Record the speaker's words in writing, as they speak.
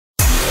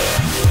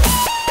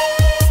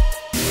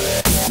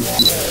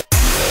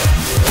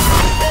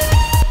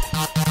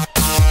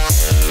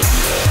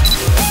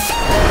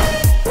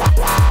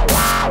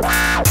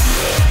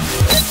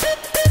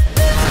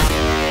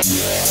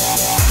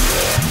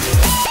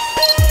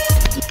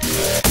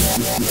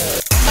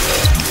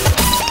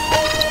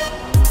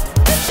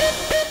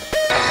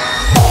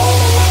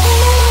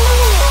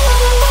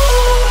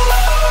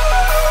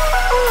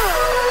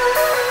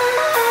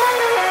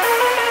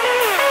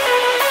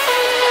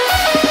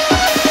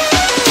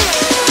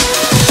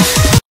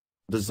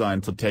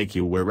designed to take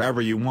you wherever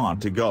you want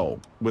to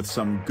go, with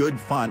some good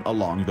fun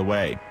along the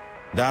way.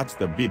 That's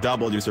the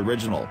BW's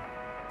original.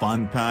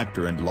 Fun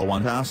factor and low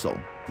on hassle,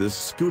 this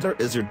scooter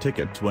is your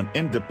ticket to an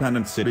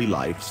independent city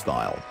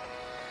lifestyle.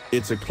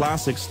 It's a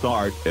classic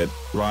start it,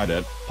 ride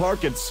it,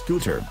 park it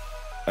scooter.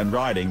 And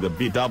riding the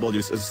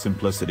BWs is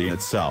simplicity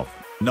itself,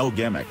 no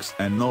gimmicks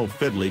and no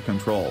fiddly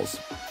controls.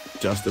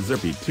 Just a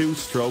zippy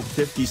 2-stroke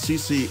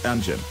 50cc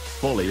engine,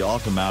 fully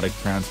automatic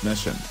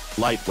transmission,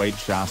 lightweight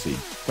chassis,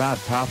 fat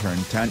pattern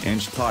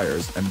 10-inch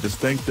tires and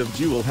distinctive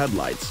dual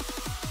headlights.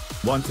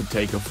 Want to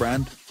take a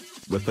friend?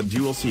 With the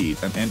dual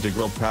seat and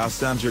integral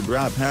passenger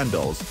grab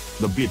handles,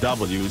 the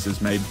BWs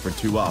is made for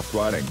 2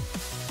 off-riding.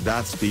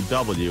 That's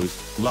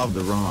BWs, love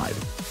the ride,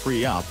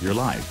 free up your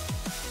life.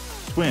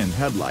 Twin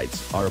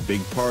headlights are a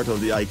big part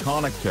of the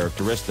iconic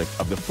characteristic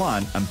of the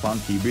fun and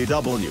funky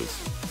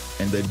BWs.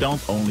 And they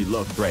don't only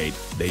look great,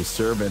 they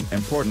serve an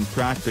important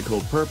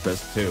practical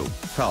purpose too,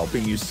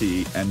 helping you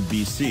see and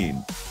be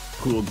seen.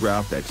 Cool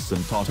graphics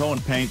and two-tone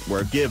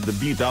paintwork give the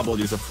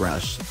BWs a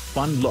fresh,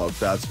 fun look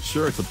that's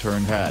sure to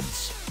turn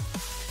heads.